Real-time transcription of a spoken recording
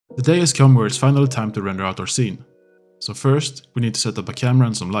The day has come where it's finally time to render out our scene. So first, we need to set up a camera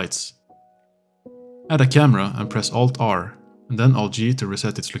and some lights. Add a camera and press Alt-R, and then Alt-G to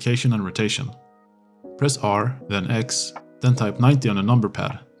reset its location and rotation. Press R, then X, then type 90 on the number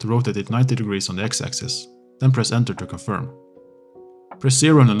pad to rotate it 90 degrees on the X-axis, then press Enter to confirm. Press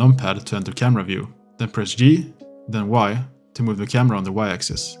 0 on the numpad to enter camera view, then press G, then Y to move the camera on the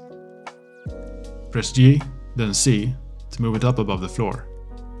Y-axis. Press G, then C to move it up above the floor.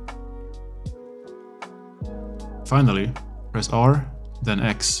 Finally, press R, then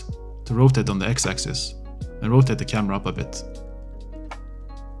X to rotate on the X-axis, and rotate the camera up a bit.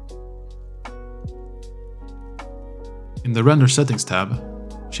 In the Render Settings tab,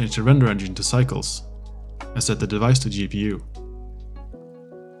 change the render engine to Cycles, and set the device to GPU.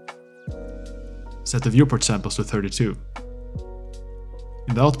 Set the viewport samples to 32.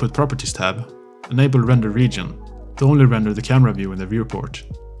 In the Output Properties tab, enable Render Region to only render the camera view in the viewport,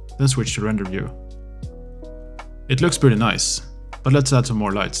 then switch to Render View. It looks pretty nice, but let's add some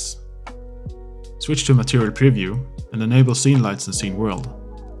more lights. Switch to Material Preview and enable Scene Lights in Scene World.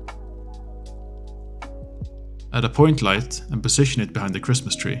 Add a point light and position it behind the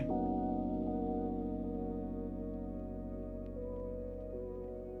Christmas tree.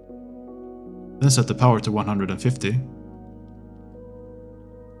 Then set the power to 150.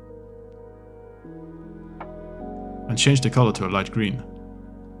 And change the color to a light green.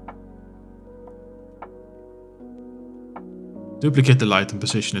 Duplicate the light and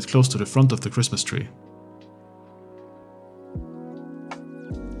position it close to the front of the Christmas tree.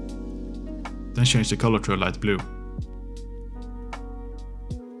 Then change the color to a light blue.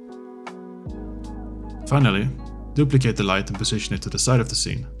 Finally, duplicate the light and position it to the side of the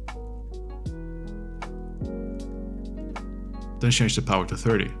scene. Then change the power to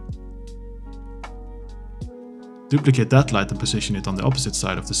 30. Duplicate that light and position it on the opposite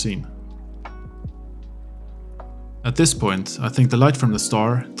side of the scene. At this point, I think the light from the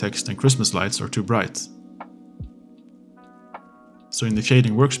star, text and Christmas lights are too bright. So in the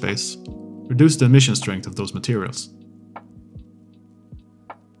shading workspace, reduce the emission strength of those materials.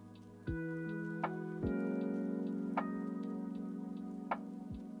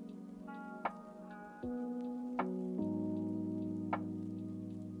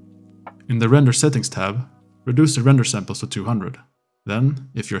 In the Render Settings tab, reduce the render samples to 200. Then,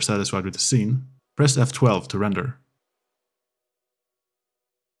 if you're satisfied with the scene, press F12 to render.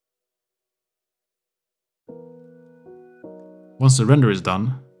 Once the render is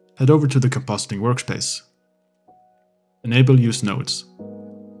done, head over to the compositing workspace. Enable Use Nodes.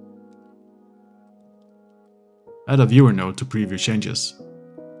 Add a viewer node to preview changes.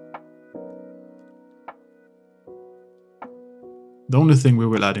 The only thing we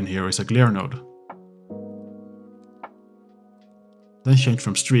will add in here is a glare node. Then change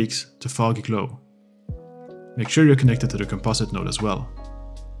from streaks to foggy glow. Make sure you're connected to the composite node as well.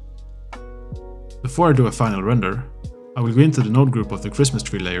 Before I do a final render, I will go into the node group of the Christmas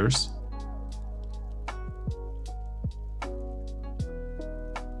tree layers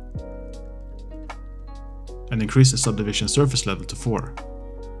and increase the subdivision surface level to 4.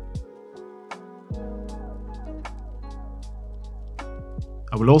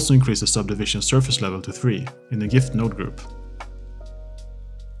 I will also increase the subdivision surface level to 3 in the gift node group.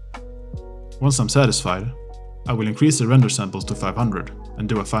 Once I'm satisfied, I will increase the render samples to 500 and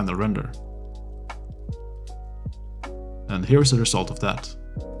do a final render. And here is the result of that.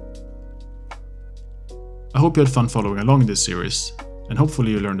 I hope you had fun following along in this series, and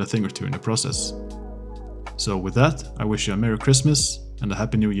hopefully you learned a thing or two in the process. So with that, I wish you a Merry Christmas and a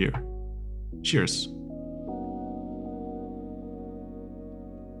Happy New Year. Cheers!